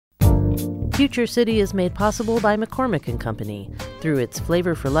Future City is made possible by McCormick & Company. Through its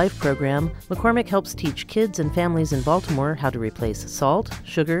Flavor for Life program, McCormick helps teach kids and families in Baltimore how to replace salt,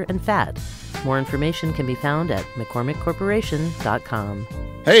 sugar, and fat. More information can be found at mccormickcorporation.com.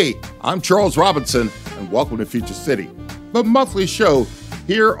 Hey, I'm Charles Robinson, and welcome to Future City, the monthly show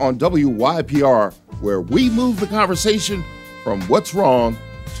here on WYPR, where we move the conversation from what's wrong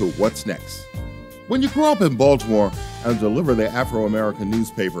to what's next. When you grow up in Baltimore and deliver the Afro-American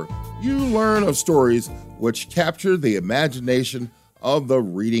newspaper, you learn of stories which capture the imagination of the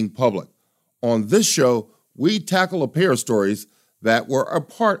reading public. On this show, we tackle a pair of stories that were a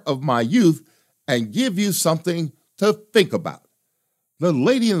part of my youth and give you something to think about. The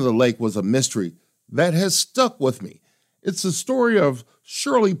Lady in the Lake was a mystery that has stuck with me. It's the story of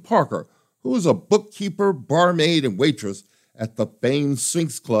Shirley Parker, who was a bookkeeper, barmaid, and waitress at the famed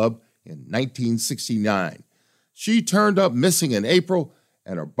Sphinx Club in 1969. She turned up missing in April,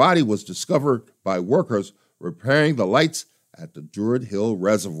 and her body was discovered by workers repairing the lights at the Druid Hill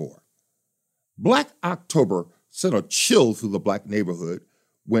Reservoir. Black October sent a chill through the black neighborhood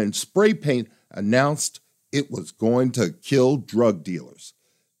when spray paint announced it was going to kill drug dealers.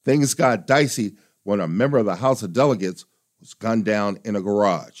 Things got dicey when a member of the House of Delegates was gunned down in a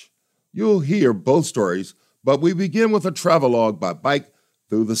garage. You'll hear both stories, but we begin with a travelogue by bike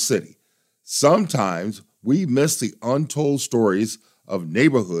through the city. Sometimes we miss the untold stories of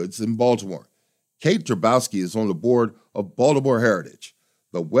neighborhoods in Baltimore. Kate Drabowski is on the board of Baltimore Heritage.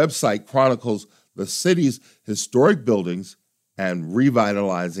 The website chronicles the city's historic buildings and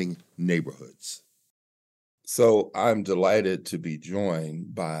revitalizing neighborhoods. So I'm delighted to be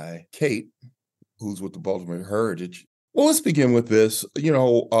joined by Kate, who's with the Baltimore Heritage. Well, let's begin with this. There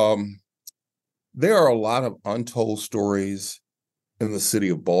are a lot of untold stories in the city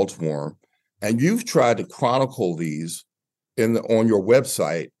of Baltimore, and you've tried to chronicle these on your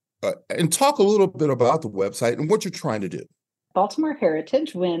website. And talk a little bit about the website and what you're trying to do. Baltimore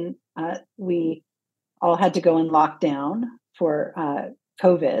Heritage, when we all had to go in lockdown for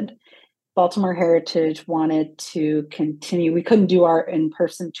COVID, Baltimore Heritage wanted to continue. We couldn't do our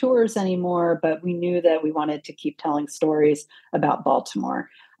in-person tours anymore, but we knew that we wanted to keep telling stories about Baltimore.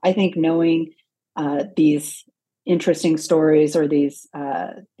 I think knowing these interesting stories or these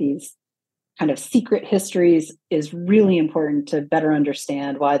kind of secret histories is really important to better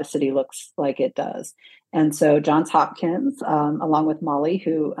understand why the city looks like it does. And so Johns Hopkins, along with Molly,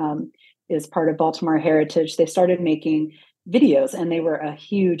 who is part of Baltimore Heritage, they started making videos, and they were a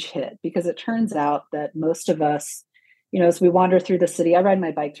huge hit because it turns out that most of us, as we wander through the city, I ride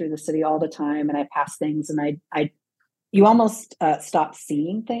my bike through the city all the time, and I pass things, and you almost stop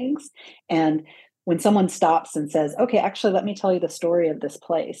seeing things. And when someone stops and says, okay, actually, let me tell you the story of this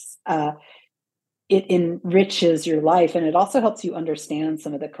place, it enriches your life, and it also helps you understand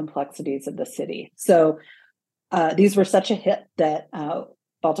some of the complexities of the city. So these were such a hit that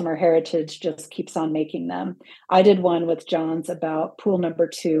Baltimore Heritage just keeps on making them. I did one with John's about pool number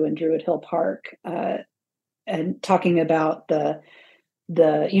 2 in Druid Hill Park, and talking about the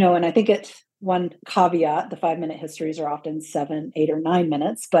and I think it's one caveat: the 5-minute histories are often 7, 8, or 9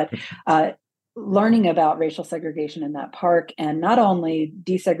 minutes, but learning about racial segregation in that park, and not only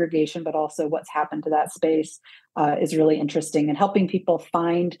desegregation, but also what's happened to that space is really interesting, and helping people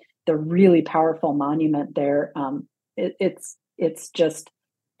find the really powerful monument there. It's just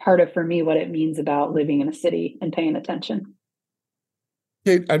part of, for me, what it means about living in a city and paying attention.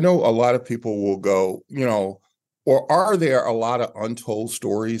 Kate, I know a lot of people will go, or are there a lot of untold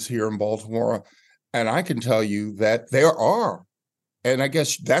stories here in Baltimore? And I can tell you that there are. And I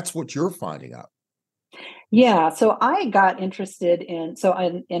guess that's what you're finding out. Yeah. So I got interested in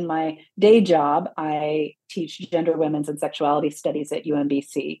my day job, I teach gender, women's, and sexuality studies at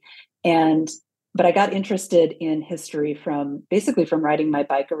UMBC. But I got interested in history from riding my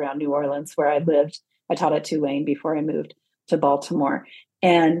bike around New Orleans, where I lived. I taught at Tulane before I moved to Baltimore.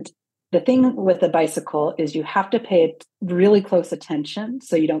 And the thing with a bicycle is you have to pay really close attention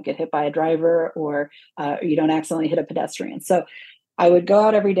so you don't get hit by a driver or you don't accidentally hit a pedestrian. So I would go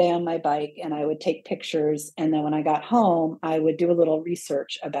out every day on my bike and I would take pictures. And then when I got home, I would do a little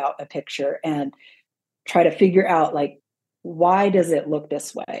research about a picture and try to figure out, why does it look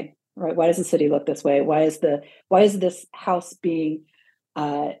this way? Right? Why does the city look this way? Why is this house being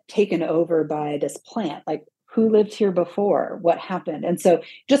taken over by this plant? Who lived here before? What happened? And so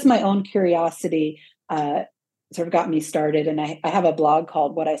just my own curiosity sort of got me started. And I have a blog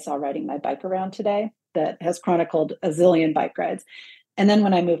called What I Saw Riding My Bike Around Today that has chronicled a zillion bike rides. And then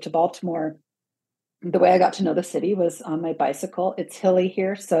when I moved to Baltimore, the way I got to know the city was on my bicycle. It's hilly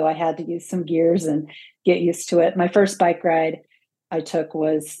here, so I had to use some gears and get used to it. My first bike ride I took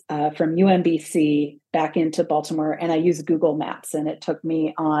was from UMBC back into Baltimore, and I used Google Maps, and it took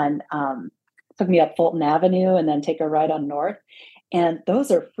me up Fulton Avenue and then take a right on North. And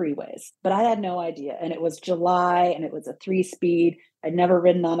those are freeways, but I had no idea. And it was July, and it was a 3-speed. I'd never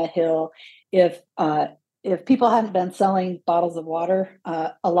ridden on a hill. If people hadn't been selling bottles of water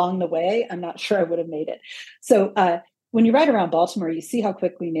along the way, I'm not sure I would have made it. So when you ride around Baltimore, you see how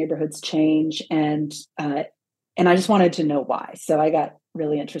quickly neighborhoods change, and I just wanted to know why. So I got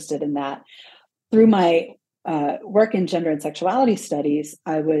really interested in that. Through my work in gender and sexuality studies,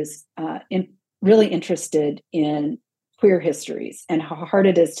 I was really interested in queer histories and how hard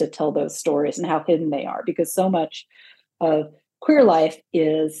it is to tell those stories and how hidden they are, because so much of queer life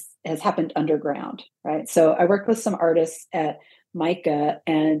has happened underground, right? So I worked with some artists at MICA,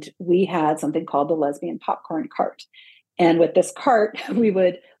 and we had something called the Lesbian Popcorn Cart. And with this cart, we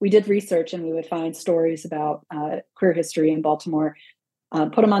did research, and we would find stories about queer history in Baltimore,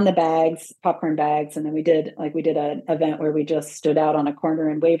 put them on the bags, popcorn bags, and then we did an event where we just stood out on a corner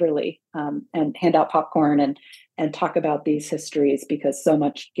in Waverly and hand out popcorn and talk about these histories, because so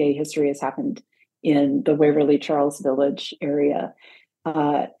much gay history has happened in the Waverly Charles Village area.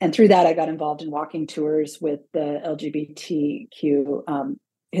 And through that, I got involved in walking tours with the LGBTQ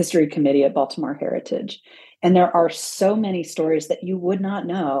history committee at Baltimore Heritage. And there are so many stories that you would not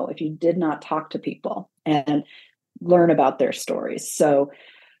know if you did not talk to people and learn about their stories. So,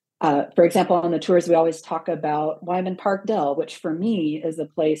 for example, on the tours, we always talk about Wyman Park Dell, which for me is a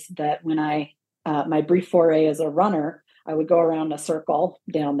place that when my brief foray as a runner, I would go around a circle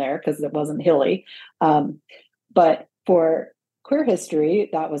down there because it wasn't hilly. But for queer history,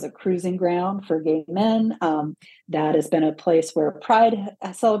 that was a cruising ground for gay men. That has been a place where pride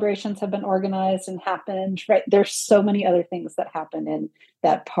celebrations have been organized and happened, right? There's so many other things that happen in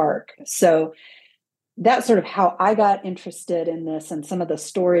that park. So that's sort of how I got interested in this and some of the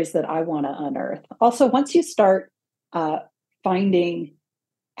stories that I want to unearth. Also, once you start finding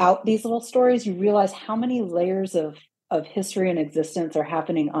out these little stories, you realize how many layers of history and existence are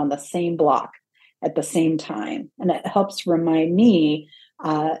happening on the same block at the same time. And it helps remind me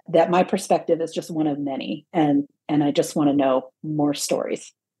that my perspective is just one of many, and I just want to know more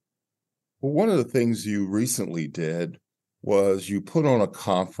stories. Well, one of the things you recently did was you put on a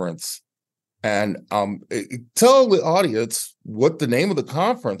conference, and tell the audience what the name of the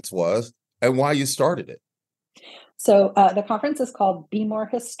conference was and why you started it. So the conference is called Be More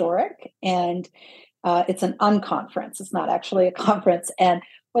Historic, and it's an unconference. It's not actually a conference. And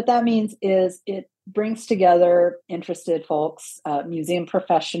what that means is it brings together interested folks, museum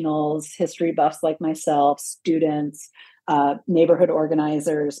professionals, history buffs like myself, students, neighborhood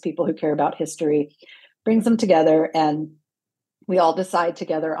organizers, people who care about history, brings them together, and we all decide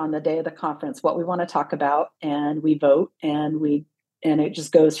together on the day of the conference what we want to talk about, and we vote, and it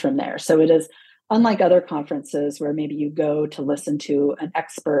just goes from there. So it is unlike other conferences where maybe you go to listen to an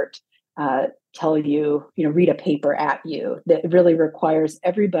expert tell you, read a paper at you. That really requires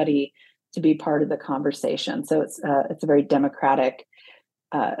everybody to be part of the conversation. So it's a very democratic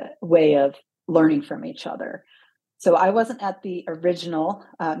way of learning from each other. So I wasn't at the original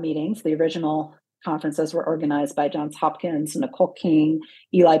meetings. The original conferences were organized by Johns Hopkins, Nicole King,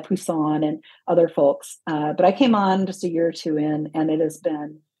 Eli Poussin, and other folks. But I came on just a year or two in, and it has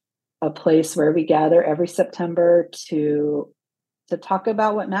been a place where we gather every September to talk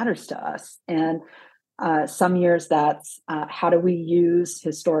about what matters to us. And some years that's how do we use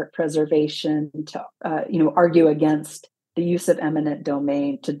historic preservation to argue against the use of eminent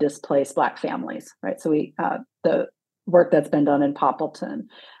domain to displace Black families, right? So the work that's been done in Poppleton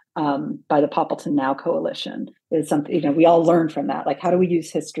by the Poppleton Now Coalition is something, we all learn from that. Like, how do we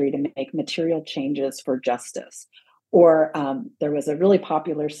use history to make material changes for justice? Or there was a really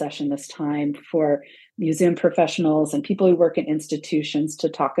popular session this time for museum professionals and people who work in institutions to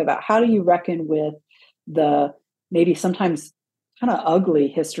talk about how do you reckon with the maybe sometimes kind of ugly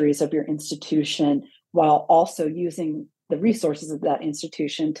histories of your institution while also using the resources of that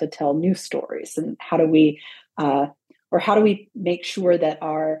institution to tell new stories? And how do we make sure that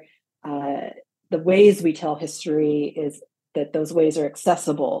the ways we tell history is that those ways are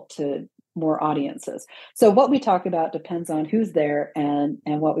accessible to more audiences? So what we talk about depends on who's there and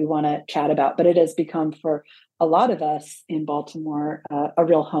what we want to chat about. But it has become, for a lot of us in Baltimore, a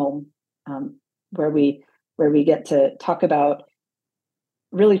real home where we get to talk about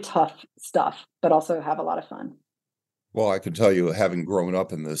really tough stuff, but also have a lot of fun. Well, I can tell you, having grown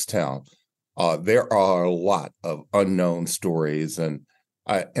up in this town, there are a lot of unknown stories and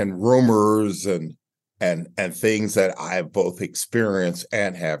rumors and things that I've both experienced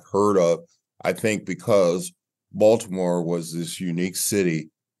and have heard of. I think because Baltimore was this unique city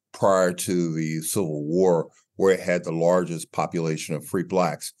prior to the Civil War, where it had the largest population of free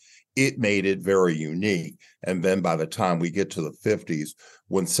blacks. It made it very unique. And then by the time we get to the 50s,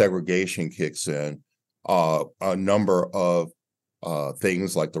 when segregation kicks in, a number of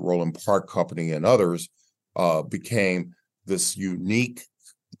things like the Roland Park Company and others became this unique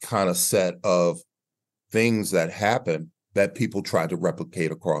kind of set of things that happened that people tried to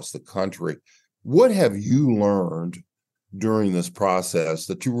replicate across the country. What have you learned during this process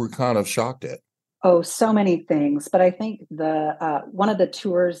that you were kind of shocked at? Oh, so many things. But I think the one of the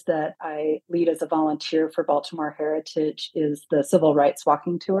tours that I lead as a volunteer for Baltimore Heritage is the Civil Rights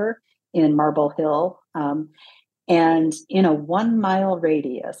Walking Tour in Marble Hill. And in a 1 mile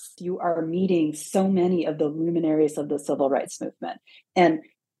radius, you are meeting so many of the luminaries of the civil rights movement. And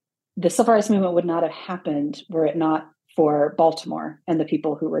the civil rights movement would not have happened were it not for Baltimore and the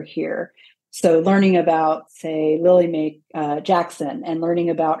people who were here. So learning about, say, Lily Mae Jackson and learning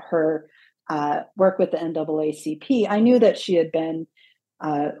about her work with the NAACP, I knew that she had been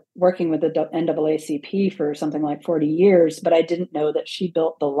working with the NAACP for something like 40 years, but I didn't know that she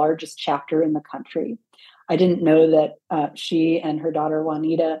built the largest chapter in the country. I didn't know that she and her daughter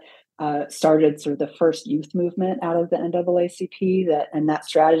Juanita started sort of the first youth movement out of the NAACP, and that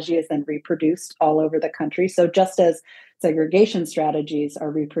strategy is then reproduced all over the country. So just as segregation strategies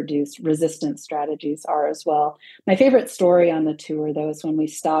are reproduced, resistance strategies are as well. My favorite story on the tour, though, is when we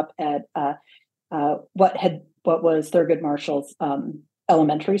stop at what was Thurgood Marshall's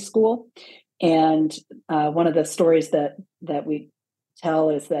elementary school. And one of the stories that we tell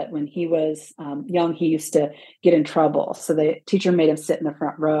is that when he was young, he used to get in trouble. So the teacher made him sit in the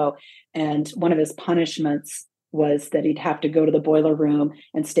front row. And one of his punishments was that he'd have to go to the boiler room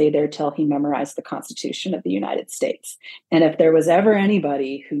and stay there till he memorized the Constitution of the United States. And if there was ever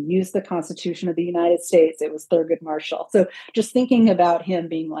anybody who used the Constitution of the United States, it was Thurgood Marshall. So just thinking about him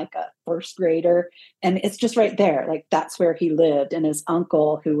being like a first grader, and it's just right there, like that's where he lived. And his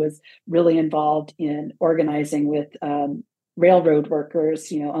uncle, who was really involved in organizing with railroad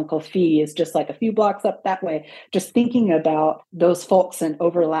workers, Uncle Fee is just like a few blocks up that way. Just thinking about those folks and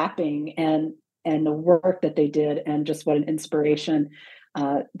overlapping and the work that they did and just what an inspiration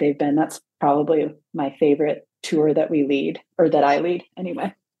they've been. That's probably my favorite tour that we lead, or that I lead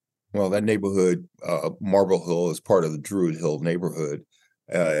anyway. Well, that neighborhood, Marble Hill, is part of the Druid Hill neighborhood.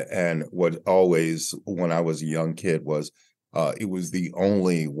 And what always, when I was a young kid, was it was the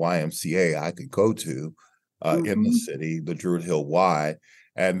only YMCA I could go to in the city, the Druid Hill Y.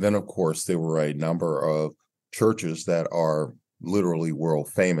 And then, of course, there were a number of churches that are literally world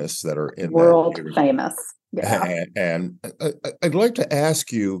famous that are in world famous. Yeah. And I'd like to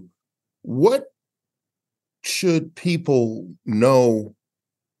ask you, what should people know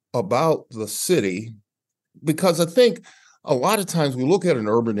about the city? Because I think a lot of times we look at an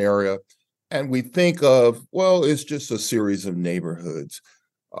urban area and we think of, well, it's just a series of neighborhoods.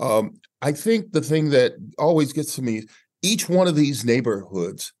 I think the thing that always gets to me, each one of these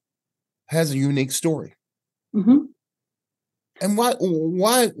neighborhoods has a unique story. Mm-hmm. And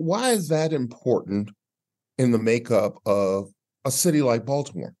why is that important in the makeup of a city like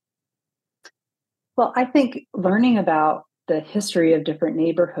Baltimore? Well, I think learning about the history of different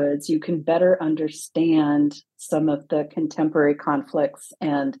neighborhoods, you can better understand some of the contemporary conflicts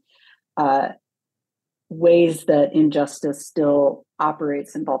and ways that injustice still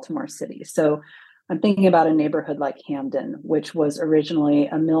operates in Baltimore City. So I'm thinking about a neighborhood like Hamden, which was originally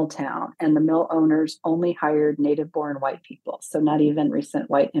a mill town, and the mill owners only hired native-born white people, so not even recent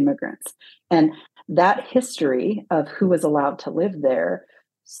white immigrants. And that history of who was allowed to live there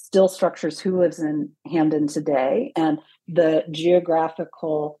still structures who lives in Hamden today. And the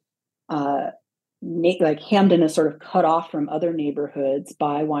geographical, like Hamden is sort of cut off from other neighborhoods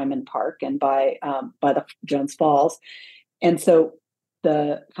by Wyman Park and by the Jones Falls. And so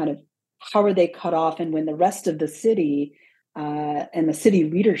the kind of how are they cut off? And when the rest of the city and the city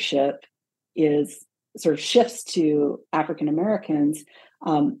leadership is sort of shifts to African Americans,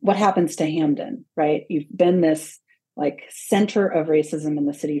 what happens to Hamden, right? You've been this like center of racism in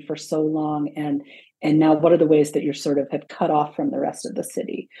the city for so long, and now what are the ways that you're sort of have cut off from the rest of the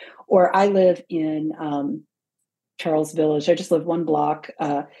city? Or I live in Charles Village. I just live one block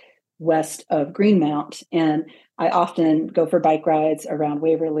west of Greenmount, and I often go for bike rides around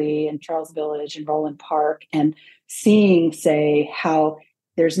Waverly and Charles Village and Roland Park, and seeing, say, how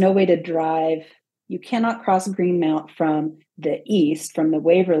there's no way to drive. You cannot cross Greenmount from the east, from the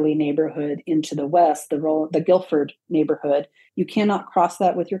Waverly neighborhood into the west, the Guilford neighborhood. You cannot cross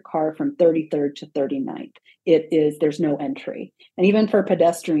that with your car from 33rd to 39th. There's no entry. And even for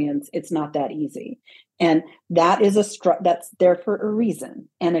pedestrians, it's not that easy. And that is that's there for a reason.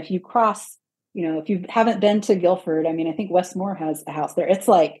 And if you cross, if you haven't been to Guilford, I mean, I think Westmore has a house there. It's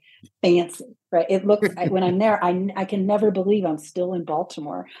like fancy, right? It looks, when I'm there, I can never believe I'm still in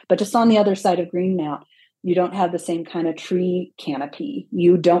Baltimore. But just on the other side of Greenmount, you don't have the same kind of tree canopy.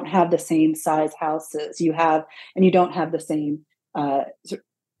 You don't have the same size houses and you don't have the same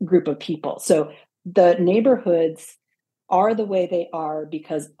group of people. So the neighborhoods are the way they are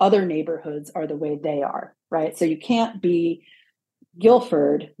because other neighborhoods are the way they are, right? So you can't be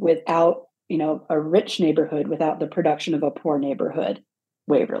Guilford without, a rich neighborhood without the production of a poor neighborhood,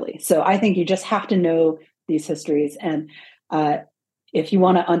 Waverly. So I think you just have to know these histories and if you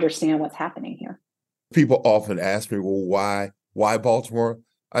want to understand what's happening here. People often ask me, well, why Baltimore?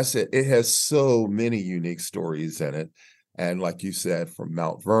 I said, it has so many unique stories in it. And like you said, from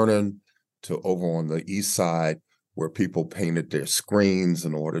Mount Vernon to over on the east side, where people painted their screens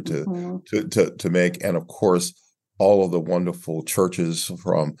in order to make, and of course, all of the wonderful churches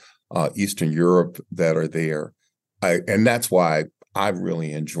from Eastern Europe that are there. And that's why I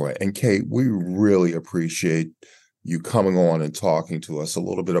really enjoy it. And Kate, we really appreciate you coming on and talking to us a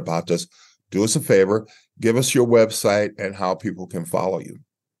little bit about this. Do us a favor, give us your website and how people can follow you.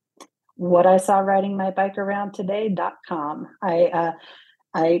 What I saw riding my bike around today.com.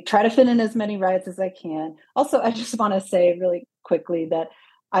 I try to fit in as many rides as I can. Also, I just want to say really quickly that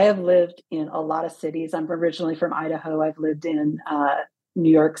I have lived in a lot of cities. I'm originally from Idaho. I've lived in New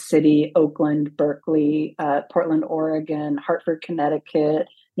York City, Oakland, Berkeley, Portland, Oregon, Hartford, Connecticut,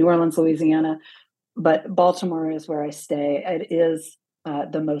 New Orleans, Louisiana. But Baltimore is where I stay. It is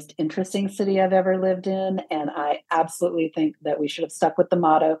the most interesting city I've ever lived in. And I absolutely think that we should have stuck with the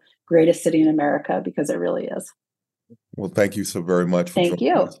motto, greatest city in America, because it really is. Well, thank you so very much for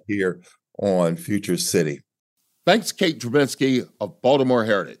joining us here on Future City. Thanks, Kate Trubinsky of Baltimore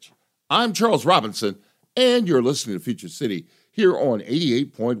Heritage. I'm Charles Robinson, and you're listening to Future City here on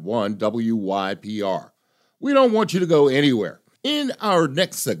 88.1 WYPR. We don't want you to go anywhere. In our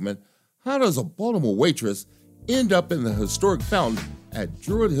next segment, how does a Baltimore waitress end up in the historic fountain at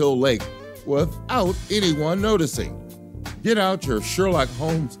Druid Hill Lake without anyone noticing? Get out your Sherlock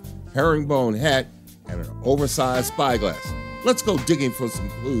Holmes herringbone hat and an oversized spyglass. Let's go digging for some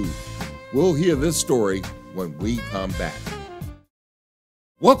clues. We'll hear this story when we come back.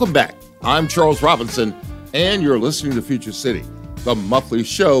 Welcome back. I'm Charles Robinson, and you're listening to Future City, the monthly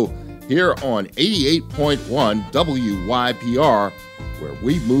show here on 88.1 WYPR, where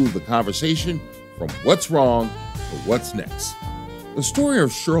we move the conversation from what's wrong to what's next. The story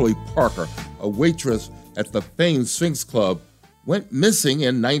of Shirley Parker, a waitress at the famed Sphinx Club, went missing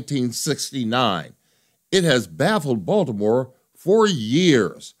in 1969. It has baffled Baltimore for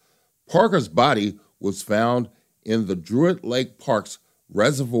years. Parker's body was found in the Druid Lake Park's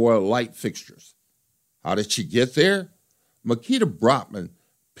reservoir light fixtures. How did she get there? Makita Brotman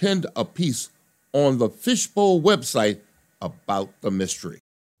penned a piece on the Fishbowl website about the mystery.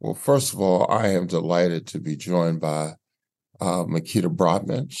 Well, first of all, I am delighted to be joined by Makita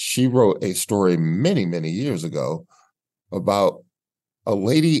Brotman. She wrote a story many, many years ago about a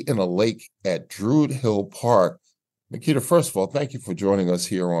lady in a lake at Druid Hill Park. Makita, first of all, thank you for joining us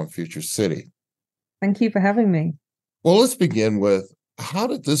here on Future City. Thank you for having me. Well, let's begin with, how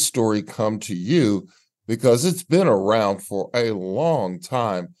did this story come to you? Because it's been around for a long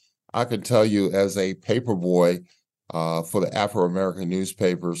time. I can tell you, as a paper boy for the Afro-American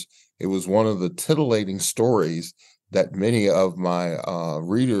newspapers, it was one of the titillating stories that many of my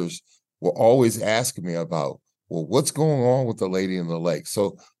readers were always asking me about. Well, what's going on with the lady in the lake?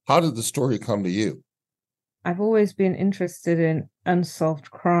 So how did the story come to you? I've always been interested in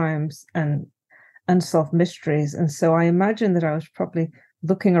unsolved crimes and unsolved mysteries. And so I imagine that I was probably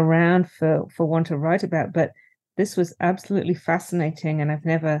looking around for one to write about, but this was absolutely fascinating. And I've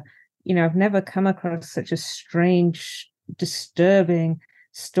never come across such a strange, disturbing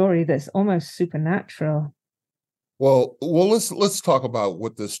story that's almost supernatural. Well, let's talk about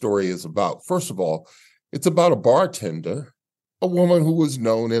what this story is about. First of all, it's about a bartender, a woman who was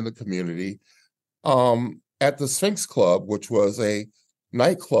known in the community, at the Sphinx Club, which was a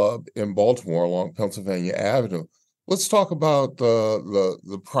nightclub in Baltimore along Pennsylvania Avenue. Let's talk about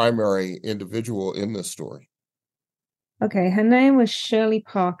the primary individual in this story. Okay, her name was Shirley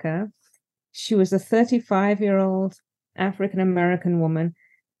Parker. She was a 35-year-old African-American woman.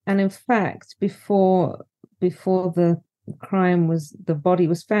 And in fact, before the body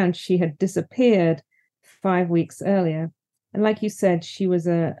was found, she had disappeared 5 weeks earlier. And like you said, she was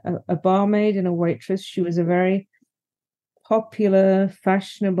a barmaid and a waitress. She was a very popular,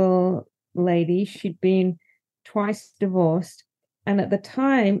 fashionable lady. She'd been twice divorced. And at the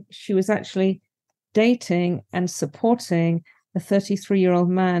time, she was actually dating and supporting a 33-year-old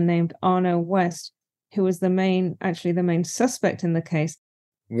man named Arno West, who was the main suspect in the case.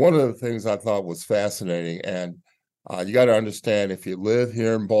 One of the things I thought was fascinating, and you got to understand, if you live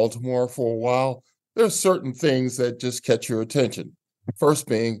here in Baltimore for a while, there's certain things that just catch your attention. First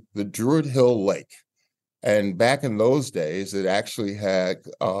being the Druid Hill Lake. And back in those days, it actually had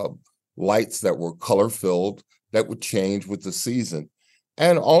lights that were color-filled that would change with the season.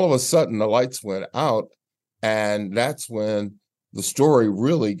 And all of a sudden, the lights went out, and that's when the story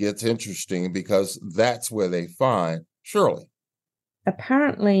really gets interesting, because that's where they find Shirley.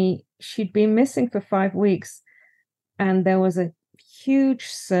 Apparently, she'd been missing for 5 weeks, and there was a huge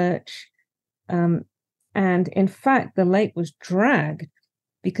search. And in fact, the lake was dragged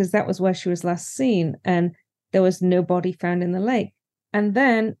because that was where she was last seen, and there was no body found in the lake. And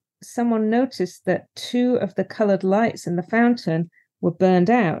then someone noticed that 2 of the colored lights in the fountain were burned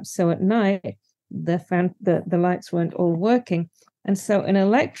out. So at night, the lights weren't all working. And so an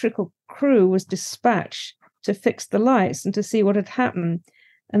electrical crew was dispatched to fix the lights and to see what had happened.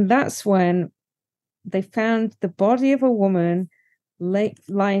 And that's when they found the body of a woman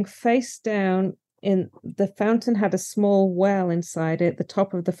lying face down. In the fountain had a small well inside it, the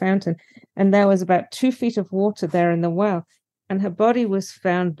top of the fountain, and there was about 2 feet of water there in the well, and her body was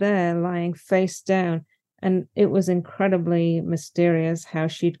found there lying face down. And it was incredibly mysterious how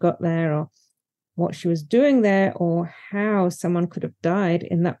she'd got there, or what she was doing there, or how someone could have died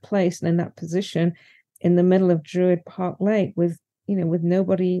in that place and in that position in the middle of Druid Park Lake, with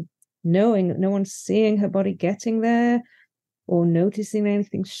nobody knowing, no one seeing her body getting there or noticing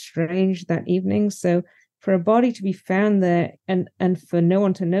anything strange that evening. So for a body to be found there and for no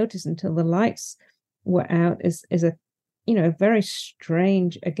one to notice until the lights were out is a very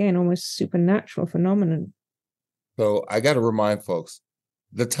strange, again, almost supernatural phenomenon. So I got to remind folks,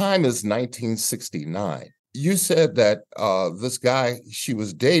 the time is 1969. You said that this guy she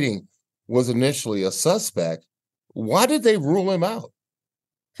was dating was initially a suspect. Why did they rule him out?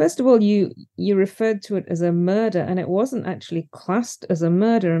 First of all, you referred to it as a murder, and it wasn't actually classed as a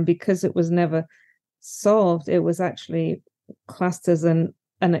murder. And because it was never solved, it was actually classed as an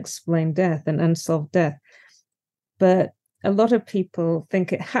unexplained death, an unsolved death. But a lot of people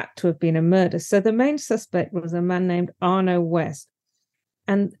think it had to have been a murder. So the main suspect was a man named Arno West.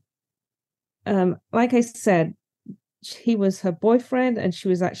 And like I said, he was her boyfriend, and she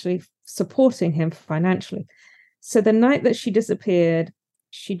was actually supporting him financially. So the night that she disappeared,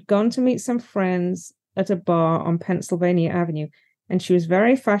 she'd gone to meet some friends at a bar on Pennsylvania Avenue, and she was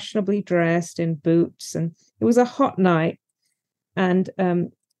very fashionably dressed in boots, and it was a hot night. And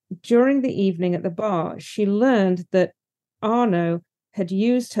during the evening at the bar, she learned that Arno had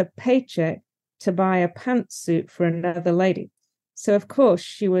used her paycheck to buy a pantsuit for another lady. So, of course,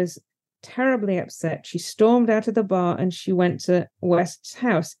 she was terribly upset. She stormed out of the bar and she went to West's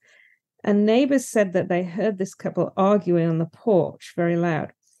house. And neighbors said that they heard this couple arguing on the porch very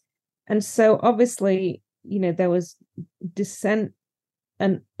loud. And so obviously, there was dissent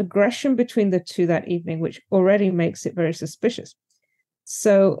and aggression between the two that evening, which already makes it very suspicious.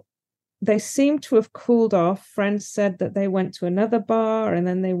 So they seem to have cooled off. Friends said that they went to another bar and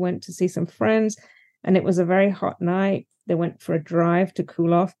then they went to see some friends, and it was a very hot night. They went for a drive to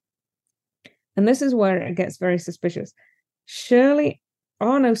cool off. And this is where it gets very suspicious.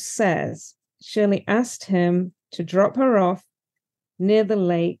 Arno says Shirley asked him to drop her off near the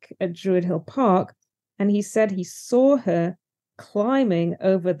lake at Druid Hill Park, and he said he saw her climbing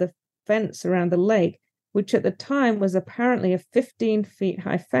over the fence around the lake, which at the time was apparently a 15 feet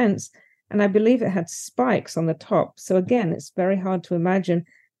high fence, and I believe it had spikes on the top. So again, it's very hard to imagine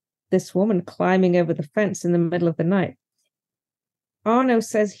this woman climbing over the fence in the middle of the night. Arno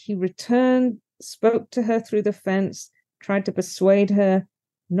says he returned, spoke to her through the fence, tried to persuade her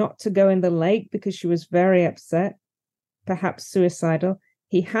not to go in the lake because she was very upset, perhaps suicidal.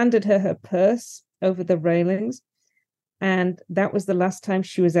 He handed her her purse over the railings, and that was the last time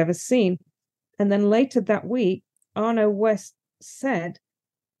she was ever seen. And then later that week, Arno West said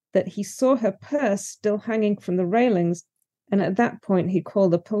that he saw her purse still hanging from the railings, and at that point he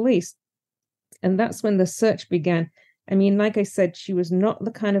called the police. And that's when the search began. I mean, like I said, she was not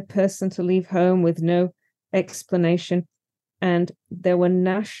the kind of person to leave home with no explanation. And there were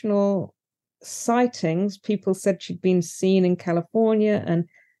national sightings. People said she'd been seen in California, and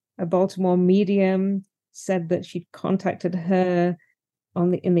a Baltimore medium said that she'd contacted her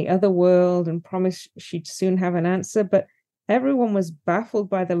in the other world and promised she'd soon have an answer. But everyone was baffled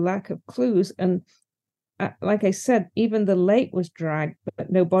by the lack of clues. And like I said, even the lake was dragged,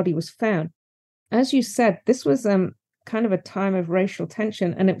 but no body was found. As you said, this was kind of a time of racial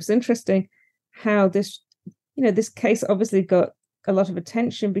tension. And it was interesting how this case obviously got a lot of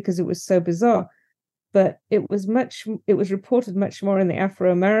attention because it was so bizarre, but it was reported much more in the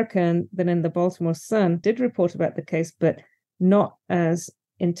Afro-American than in the Baltimore Sun. Did report about the case, but not as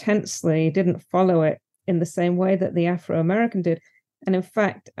intensely, didn't follow it in the same way that the Afro-American did. And in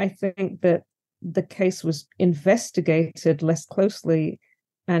fact, I think that the case was investigated less closely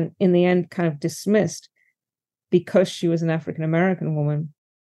and in the end kind of dismissed because she was an African-American woman.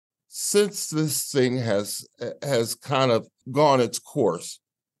 Since this thing has kind of gone its course,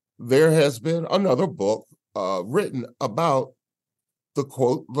 there has been another book written about the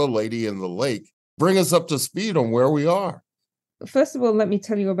quote, "The Lady in the Lake." Bring us up to speed on where we are. First of all, let me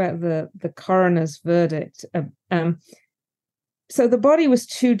tell you about the coroner's verdict. So the body was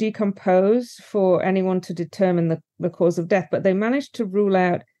too decomposed for anyone to determine the cause of death, but they managed to rule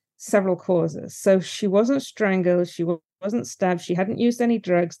out several causes. So she wasn't strangled, she wasn't stabbed, she hadn't used any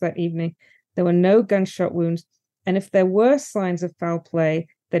drugs that evening, there were no gunshot wounds, and if there were signs of foul play,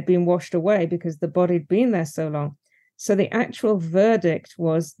 they'd been washed away because the body had been there so long. So the actual verdict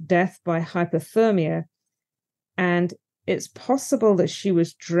was death by hypothermia, and it's possible that she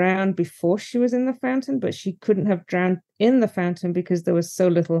was drowned before she was in the fountain, but she couldn't have drowned in the fountain because there was so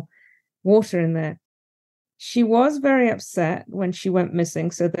little water in there. She was very upset when she went missing,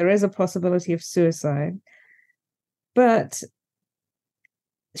 so there is a possibility of suicide. But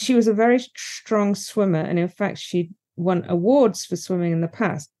she was a very strong swimmer, and in fact, she won awards for swimming in the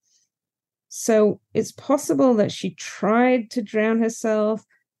past. So it's possible that she tried to drown herself,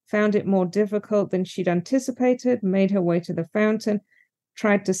 found it more difficult than she'd anticipated, made her way to the fountain,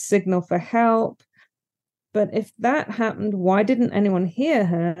 tried to signal for help. But if that happened, why didn't anyone hear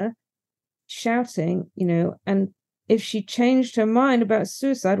her shouting, and if she changed her mind about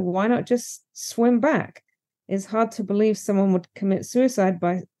suicide, why not just swim back? It's hard to believe someone would commit suicide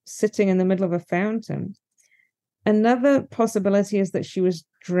by sitting in the middle of a fountain. Another possibility is that she was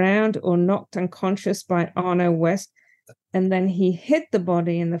drowned or knocked unconscious by Arno West, and then he hid the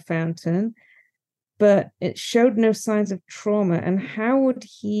body in the fountain, but it showed no signs of trauma. And how would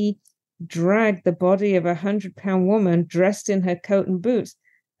he drag the body of a 100-pound woman dressed in her coat and boots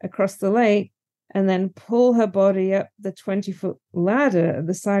across the lake and then pull her body up the 20-foot ladder at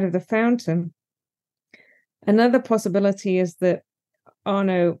the side of the fountain? Another possibility is that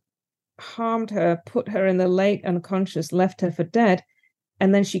Arno harmed her, put her in the lake unconscious, left her for dead,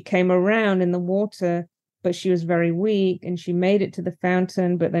 and then she came around in the water, but she was very weak and she made it to the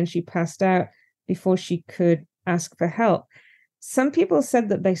fountain, but then she passed out before she could ask for help. Some people said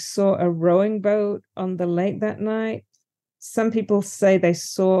that they saw a rowing boat on the lake that night. Some people say they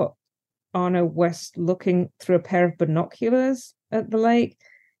saw Arno West looking through a pair of binoculars at the lake.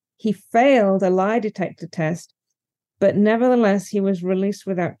 He failed a lie detector test, but nevertheless, he was released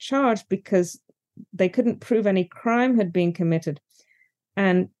without charge because they couldn't prove any crime had been committed.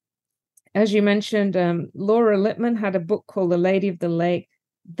 And as you mentioned, Laura Lippman had a book called The Lady of the Lake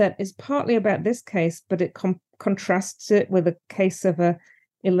that is partly about this case, but it contrasts it with a case of a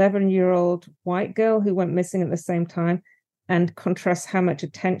 11-year-old white girl who went missing at the same time, and contrasts how much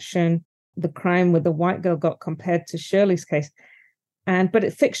attention the crime with the white girl got compared to Shirley's case. But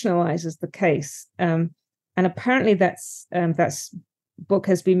it fictionalizes the case. And apparently that book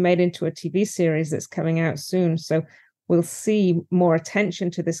has been made into a TV series that's coming out soon. So we'll see more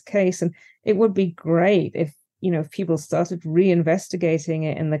attention to this case. And it would be great if people started reinvestigating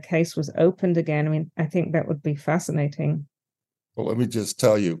it and the case was opened again. I mean, I think that would be fascinating. Well, let me just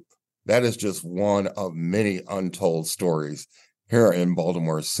tell you, that is just one of many untold stories here in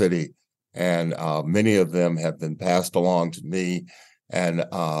Baltimore City. And many of them have been passed along to me. And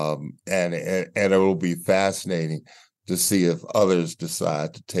it will be fascinating to see if others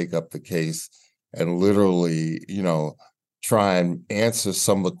decide to take up the case and literally, try and answer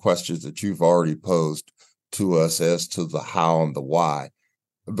some of the questions that you've already posed to us as to the how and the why.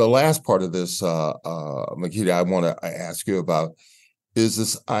 The last part of this, Makita, I want to ask you about is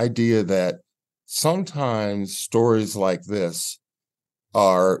this idea that sometimes stories like this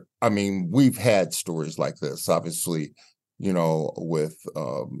we've had stories like this, obviously, with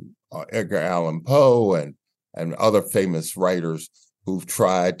Edgar Allan Poe and other famous writers who've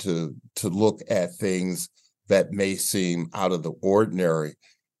tried to look at things that may seem out of the ordinary.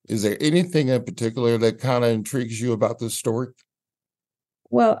 Is there anything in particular that kind of intrigues you about this story?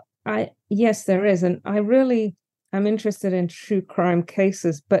 Well, yes, there is. And I'm interested in true crime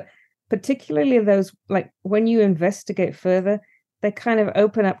cases, but particularly those, like when you investigate further, they kind of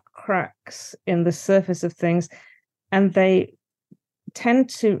open up cracks in the surface of things, and they tend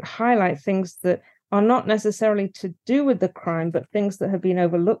to highlight things that are not necessarily to do with the crime, but things that have been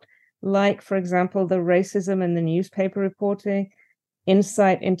overlooked. like, for example, the racism in the newspaper reporting,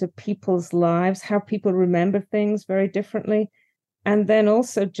 insight into people's lives, how people remember things very differently. And then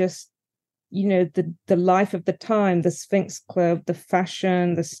also just, the life of the time, the Sphinx Club, the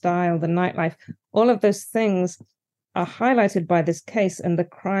fashion, the style, the nightlife, all of those things are highlighted by this case. And the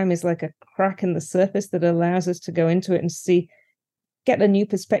crime is like a crack in the surface that allows us to go into it and get a new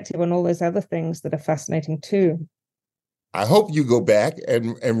perspective on all those other things that are fascinating too. I hope you go back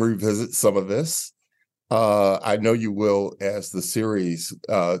and revisit some of this. I know you will as the series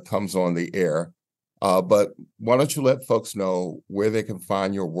comes on the air. But why don't you let folks know where they can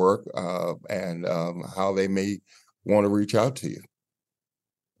find your work and how they may want to reach out to you?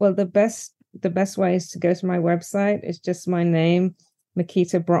 Well, the best way is to go to my website. It's just my name,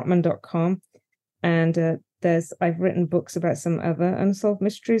 makitabrotman.com. And I've written books about some other unsolved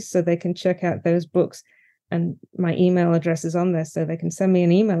mysteries, so they can check out those books. And my email address is on there, so they can send me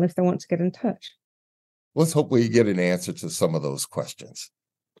an email if they want to get in touch. Let's hope we get an answer to some of those questions.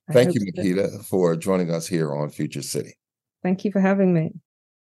 Thank you, Makita, for joining us here on Future City. Thank you for having me.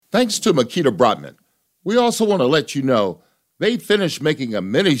 Thanks to Makita Brotman. We also want to let you know they finished making a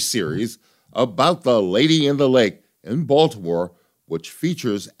mini-series about the Lady in the Lake in Baltimore, which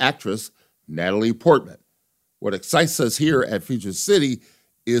features actress Natalie Portman. What excites us here at Future City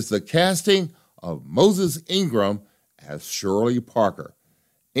is the casting of Moses Ingram as Shirley Parker.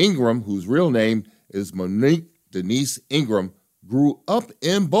 Ingram, whose real name is Monique Denise Ingram, grew up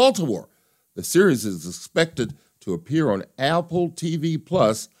in Baltimore. The series is expected to appear on Apple TV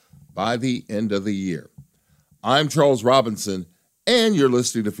Plus by the end of the year. I'm Charles Robinson, and you're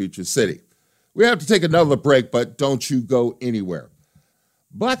listening to Future City. We have to take another break, but don't you go anywhere.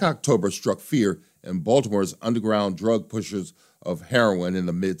 Black October struck fear in Baltimore's underground drug pushers of heroin in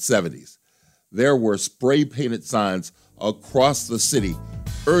the mid-'70s. There were spray-painted signs across the city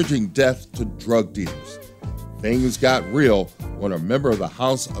urging death to drug dealers. Things got real when a member of the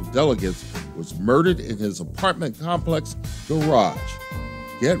House of Delegates was murdered in his apartment complex garage.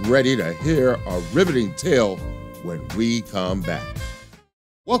 Get ready to hear a riveting tale when we come back.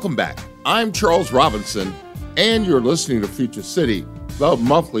 Welcome back. I'm Charles Robinson, and you're listening to Future City, the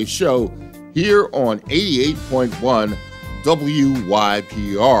monthly show here on 88.1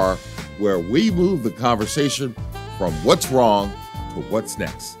 WYPR, where we move the conversation from what's wrong to what's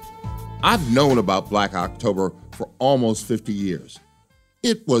next. I've known about Black October for almost 50 years.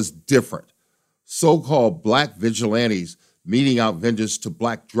 It was different. So-called black vigilantes meting out vengeance to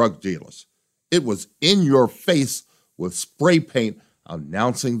black drug dealers. It was in your face with spray paint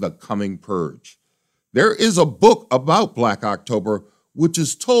announcing the coming purge. There is a book about Black October, which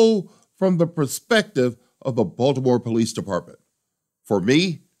is told from the perspective of the Baltimore Police Department. For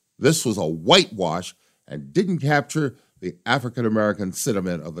me, this was a whitewash and didn't capture the African-American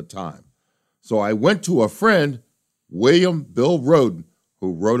sentiment of the time. So I went to a friend, William Bill Roden,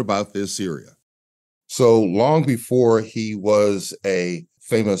 who wrote about this area. So long before he was a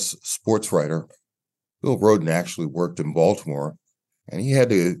famous sports writer, Bill Roden actually worked in Baltimore, and he had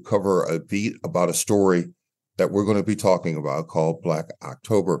to cover a beat about a story that we're going to be talking about called Black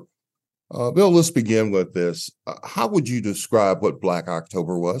October. Bill, let's begin with this. How would you describe what Black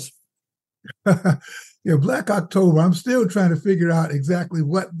October was? Yeah, Black October, I'm still trying to figure out exactly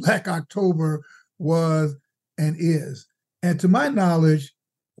what Black October was and is. And to my knowledge,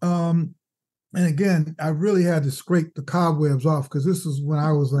 and again, I really had to scrape the cobwebs off because this is when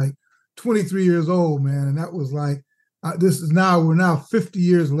I was like 23 years old, man. And that was like, we're now 50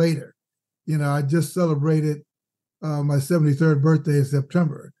 years later. You know, I just celebrated my 73rd birthday in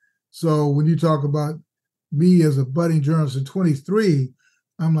September. So when you talk about me as a budding journalist at 23,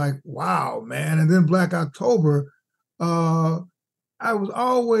 I'm like, wow, man. And then Black October, I was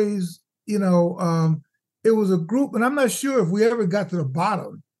always, it was a group, and I'm not sure if we ever got to the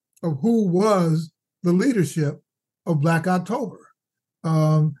bottom of who was the leadership of Black October.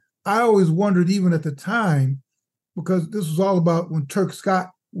 I always wondered, even at the time, because this was all about when Turk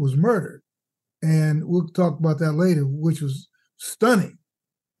Scott was murdered. And we'll talk about that later, which was stunning.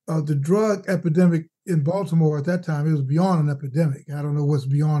 The drug epidemic in Baltimore at that time, it was beyond an epidemic. I don't know what's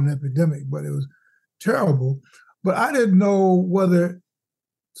beyond an epidemic, but it was terrible. But I didn't know whether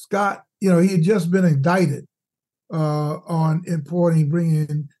Scott, he had just been indicted on bringing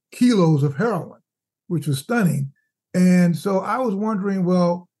in kilos of heroin, which was stunning. And so I was wondering,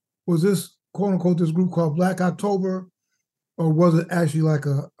 well, was this, quote unquote, this group called Black October, or was it actually like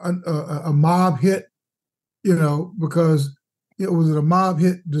a mob hit, because it was a mob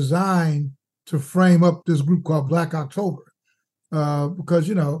hit designed to frame up this group called Black October, because,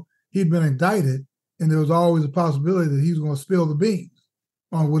 he'd been indicted and there was always a possibility that he was going to spill the beans.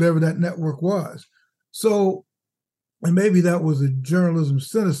 on whatever that network was. So, and maybe that was a journalism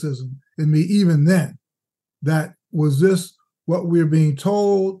cynicism in me even then. That was this what we're being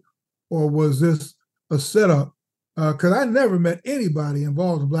told, or was this a setup? Because I never met anybody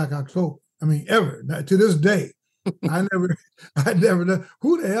involved in Black October. I mean, ever. To this day, I never know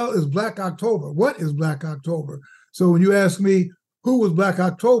who the hell is Black October. What is Black October? So when you ask me who was Black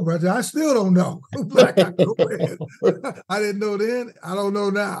October, I still don't know who Black October is. I didn't know then. I don't know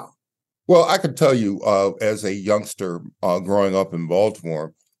now. Well, I can tell you, as a youngster growing up in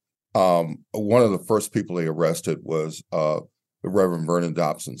Baltimore, one of the first people they arrested was the Reverend Vernon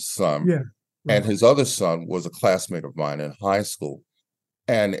Dobson's son. Yeah. Right. And his other son was a classmate of mine in high school.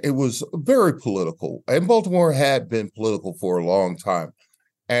 And it was very political. And Baltimore had been political for a long time.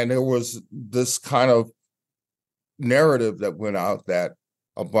 And there was this kind of narrative that went out that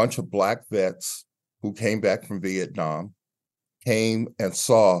a bunch of Black vets who came back from Vietnam came and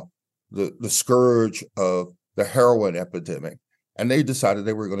saw the scourge of the heroin epidemic. And they decided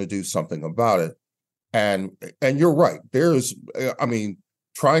they were going to do something about it. And you're right.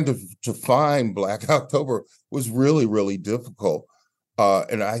 Trying to find Black October was really, really difficult.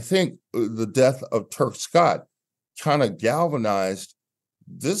 And I think the death of Turk Scott kind of galvanized,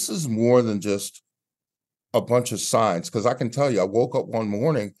 this is more than just a bunch of signs. Because I can tell you, I woke up one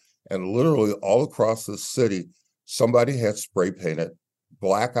morning and literally all across the city, somebody had spray painted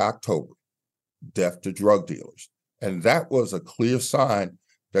Black October, death to drug dealers. And that was a clear sign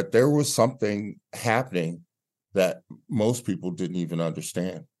that there was something happening that most people didn't even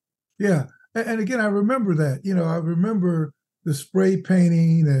understand. Yeah. And again, I remember that. I remember the spray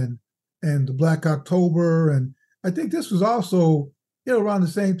painting and the Black October. And I think this was also, around the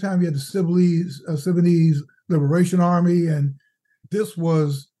same time you had the Sudanese Liberation Army. And this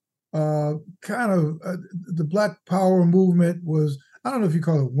was the Black Power movement was, I don't know if you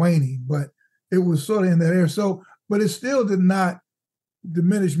call it waning, but it was sort of in that area. So, but it still did not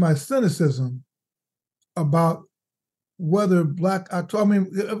diminish my cynicism about whether Black October,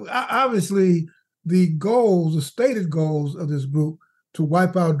 obviously the stated goals of this group to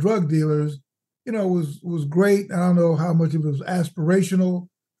wipe out drug dealers, was great. I don't know how much of it was aspirational.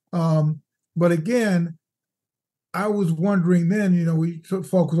 But again, I was wondering then, we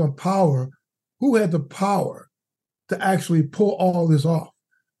focus on power. Who had the power to actually pull all this off?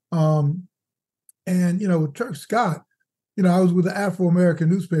 With Turk Scott, I was with the Afro-American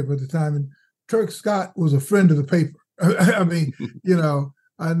newspaper at the time, and Turk Scott was a friend of the paper. I mean,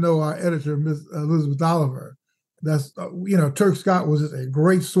 I know our editor, Miss Elizabeth Oliver. That's Turk Scott was just a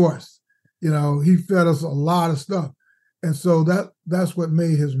great source. He fed us a lot of stuff, and so that's what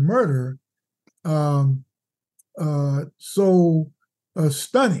made his murder so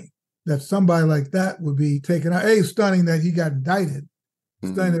stunning. That somebody like that would be taken out. Stunning that he got indicted.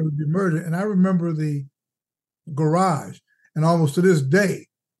 Mm-hmm. Stunning that would be murdered. And I remember the garage, and almost to this day,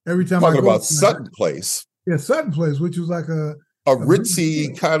 every time I go about Sutton Place. Yeah, Sutton Place, which was like a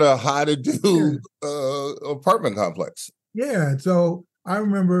ritzy kind of high-to-do apartment complex. Yeah, and so I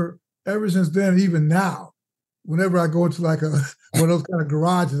remember ever since then, even now, whenever I go into like one of those kind of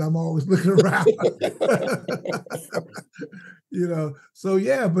garages, I'm always looking around. So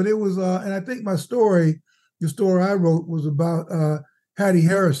yeah, but it was, and I think the story I wrote was about Hattie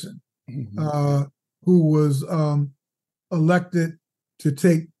Harrison, mm-hmm. Who was elected to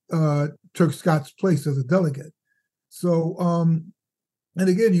take Turk Scott's place as a delegate. So, and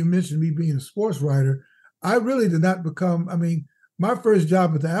again, you mentioned me being a sports writer. I really did not my first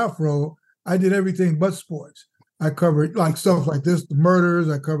job at the Afro, I did everything but sports. I covered like stuff like this, the murders.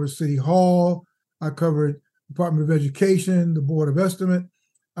 I covered City Hall. I covered Department of Education, the Board of Estimate.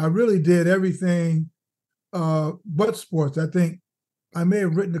 I really did everything but sports. I think I may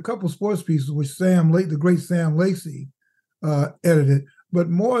have written a couple sports pieces, which the great Sam Lacey edited. But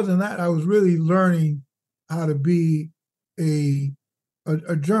more than that, I was really learning how to be a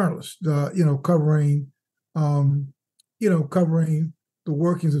journalist, covering the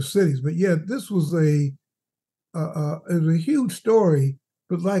workings of cities. But yeah, this was it was a huge story.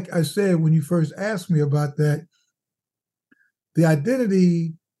 But like I said, when you first asked me about that, the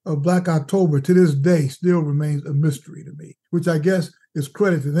identity of Black October to this day still remains a mystery to me, which I guess is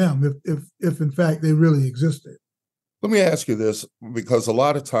credit to them if in fact they really existed. Let me ask you this, because a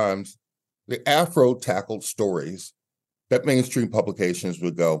lot of times the Afro tackled stories that mainstream publications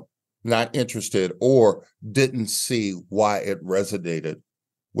would go not interested or didn't see why it resonated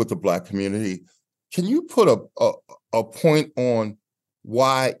with the Black community. Can you put a point on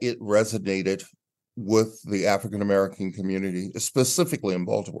why it resonated with the African-American community, specifically in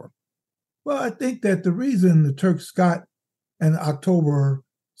Baltimore? Well, I think that the reason the Turk Scott and October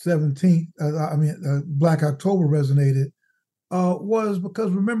 17th, Black October resonated, was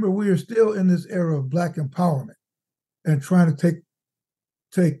because, remember, we are still in this era of Black empowerment and trying to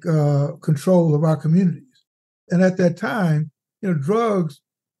take control of our communities. And at that time, drugs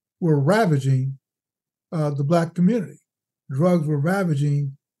were ravaging the Black community. Drugs were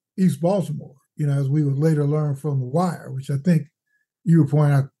ravaging East Baltimore, as we would later learn from The Wire, which I think you were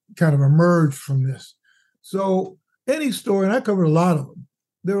pointing out kind of emerged from this. So any story, and I covered a lot of them,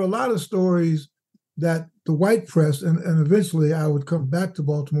 there were a lot of stories that the white press, and eventually I would come back to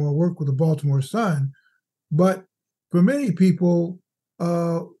Baltimore and work with the Baltimore Sun, but for many people,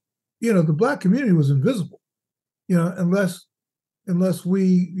 the Black community was invisible, unless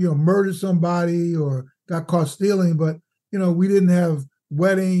we, murdered somebody or got caught stealing, but, we didn't have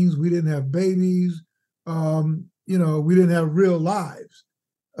weddings, we didn't have babies, we didn't have real lives.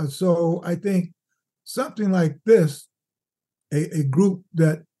 So I think something like this, a group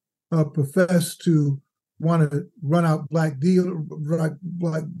that professed to want to run out Black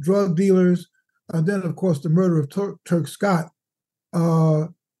drug dealers, and then, of course, the murder of Turk Scott,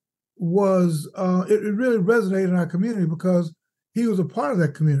 was it really resonated in our community because he was a part of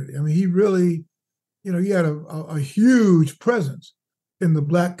that community. I mean, he really, he had a huge presence in the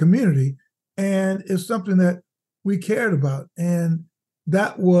Black community, and it's something that we cared about. And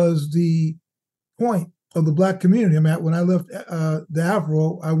that was the point of the Black community. I mean, when I left the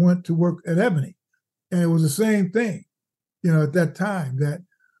Afro, I went to work at Ebony, and it was the same thing, at that time, that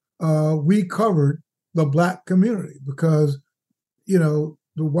we covered the Black community because,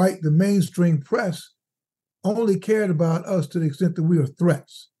 the mainstream press only cared about us to the extent that we were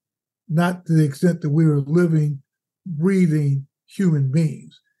threats, not to the extent that we were living, breathing human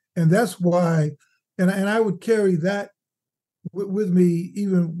beings. And that's why, and I would carry that with me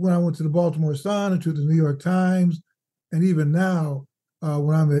even when I went to the Baltimore Sun and to the New York Times, and even now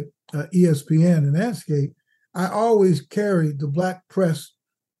when I'm at ESPN and Landscape, I always carry the Black press,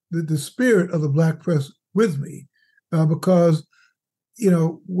 the spirit of the Black press with me, because,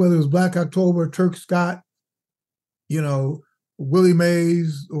 whether it was Black October, Turk Scott, Willie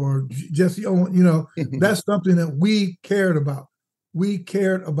Mays or Jesse Owens, that's something that we cared about. We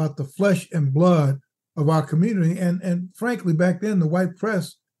cared about the flesh and blood of our community. And frankly, back then, the white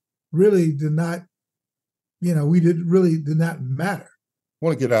press really did not, did not matter. I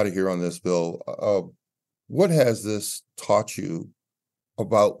want to get out of here on this, Bill. What has this taught you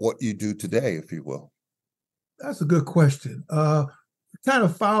about what you do today, if you will? That's a good question. Kind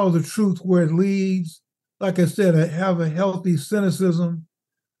of follow the truth where it leads. Like I said, I have a healthy cynicism.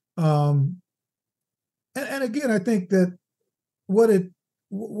 And again, I think that what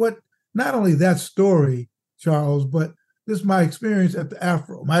not only that story, Charles, but this is my experience at the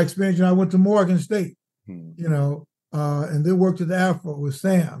Afro. My experience, I went to Morgan State, and then worked at the Afro with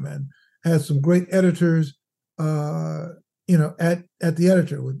Sam and had some great editors, at the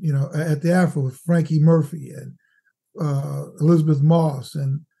editor, at the Afro with Frankie Murphy and Elizabeth Moss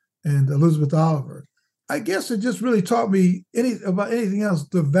and Elizabeth Oliver. I guess it just really taught me about anything else,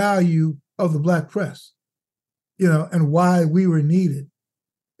 the value of the Black press, and why we were needed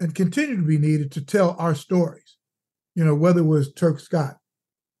and continue to be needed to tell our stories, whether it was Turk Scott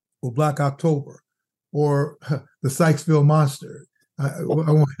or Black October or the Sykesville Monster. I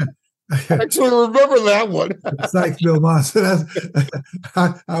actually remember that one. Sykesville Monster.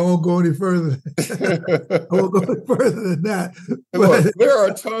 I won't go any further. I won't go any further than that. Look, there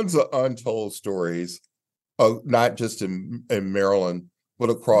are tons of untold stories, not just in Maryland, but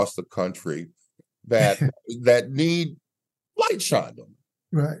across the country that need light shined on.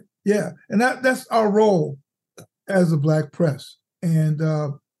 Right. Yeah. And that's our role as a Black press. And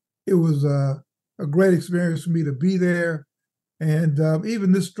it was a great experience for me to be there. And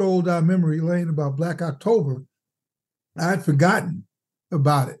even this stroll down memory lane about Black October, I'd forgotten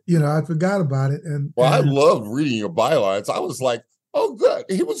about it. I forgot about it. I loved reading your bylines. I was like, oh, good.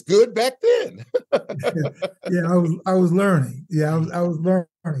 He was good back then. Yeah, I was learning. Yeah, I was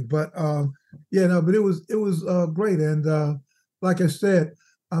learning. But but it was great. And like I said,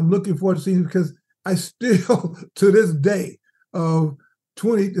 I'm looking forward to seeing it because I still, to this day of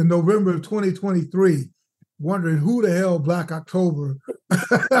in November of 2023, wondering who the hell Black October.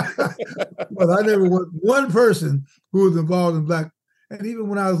 Well, I never was one person who was involved in Black. And even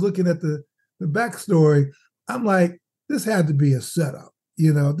when I was looking at the backstory, I'm like, this had to be a setup.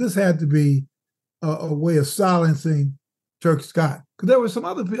 This had to be a way of silencing Turk Scott. Because there were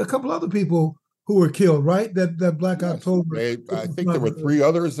a couple other people who were killed, right? That Black October. I think there were 3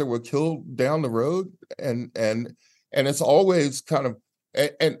 others that were killed down the road, and it's always kind of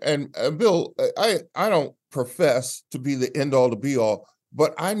and Bill, I don't profess to be the end all to be all,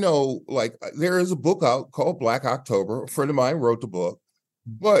 but I know, like, there is a book out called Black October. A friend of mine wrote the book,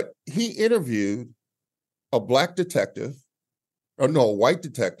 but he interviewed a black detective, or no, a white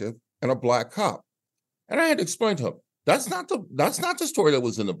detective and a black cop. And I had to explain to him, that's not the story that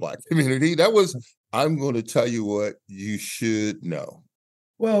was in the black community. That was, I'm going to tell you what you should know.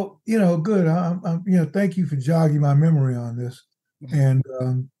 Well, good. Thank you for jogging my memory on this, and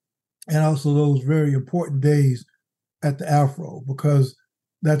also those very important days at the Afro, because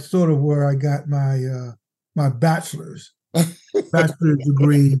that's sort of where I got my bachelor's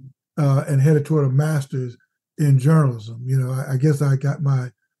degree and headed toward a master's in journalism. I guess I got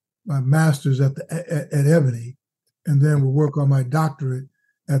my master's at Ebony, and then would work on my doctorate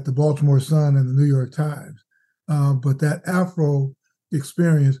at the Baltimore Sun and the New York Times. But that Afro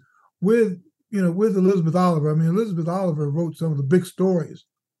experience with Elizabeth Oliver. I mean, Elizabeth Oliver wrote some of the big stories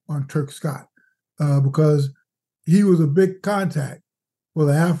on Turk Scott because he was a big contact for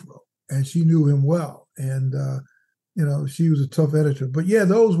the Afro, and she knew him well. And she was a tough editor. But yeah,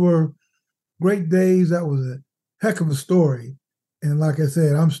 those were great days. That was a heck of a story. And like I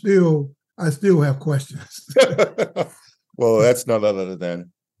said, I still have questions. Well, that's none other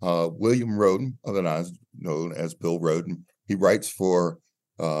than William Rhoden, otherwise known as Bill Rhoden. He writes for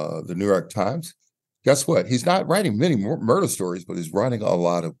the New York Times. Guess what? He's not writing many more murder stories, but he's writing a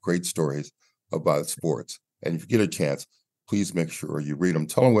lot of great stories about sports. And if you get a chance, please make sure you read them.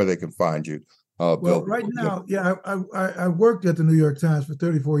 Tell them where they can find you. Well, Bill, right now, yeah, I worked at the New York Times for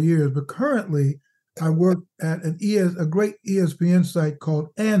 34 years, but currently I work at a great ESPN site called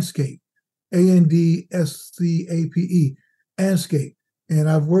Anscape, Andscape, Anscape. And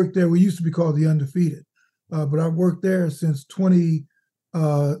I've worked there. We used to be called The Undefeated, but I've worked there since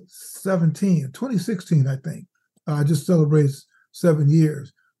 2016, I think. I just celebrated 7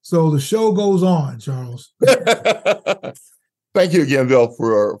 years. So the show goes on, Charles. Thank you again, Bill,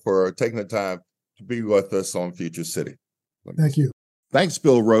 for taking the time to be with us on Future City. Thank you. Thanks,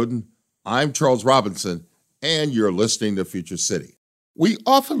 Bill Rhoden. I'm Charles Robinson, and you're listening to Future City. We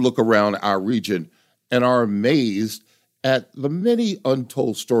often look around our region and are amazed at the many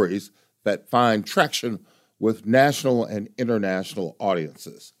untold stories that find traction with national and international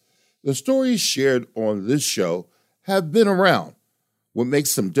audiences. The stories shared on this show have been around. What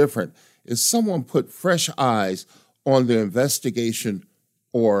makes them different is someone put fresh eyes on the investigation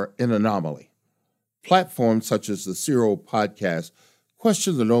or an anomaly. Platforms such as the Serial Podcast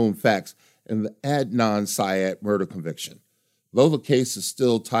question the known facts in the Adnan Syed murder conviction. Though the case is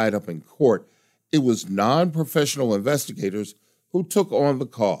still tied up in court, it was non-professional investigators who took on the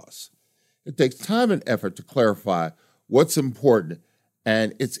cause. It takes time and effort to clarify what's important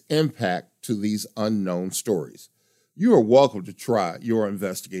and its impact to these unknown stories. You are welcome to try your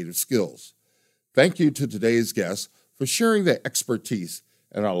investigative skills. Thank you to today's guests for sharing their expertise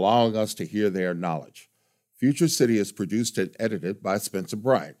and allowing us to hear their knowledge. Future City is produced and edited by Spencer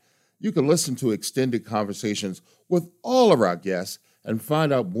Bryant. You can listen to extended conversations with all of our guests and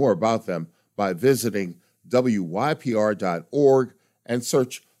find out more about them by visiting wypr.org and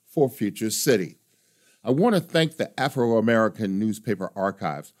search for Future City. I want to thank the Afro-American Newspaper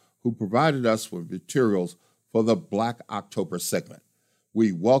Archives, who provided us with materials for the Black October segment.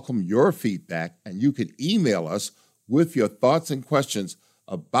 We welcome your feedback, and you can email us with your thoughts and questions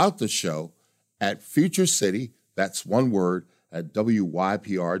about the show at futurecity, that's one word, at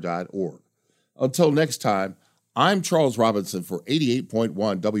wypr.org. Until next time, I'm Charles Robinson for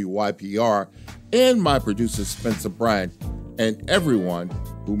 88.1 WYPR and my producer Spencer Bryant and everyone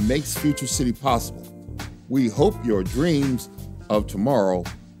who makes Future City possible. We hope your dreams of tomorrow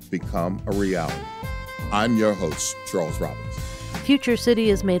become a reality. I'm your host, Charles Robinson. Future City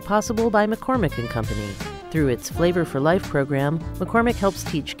is made possible by McCormick & Company. Through its Flavor for Life program, McCormick helps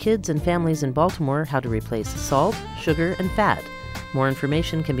teach kids and families in Baltimore how to replace salt, sugar, and fat. More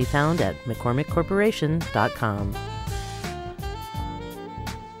information can be found at mccormickcorporation.com.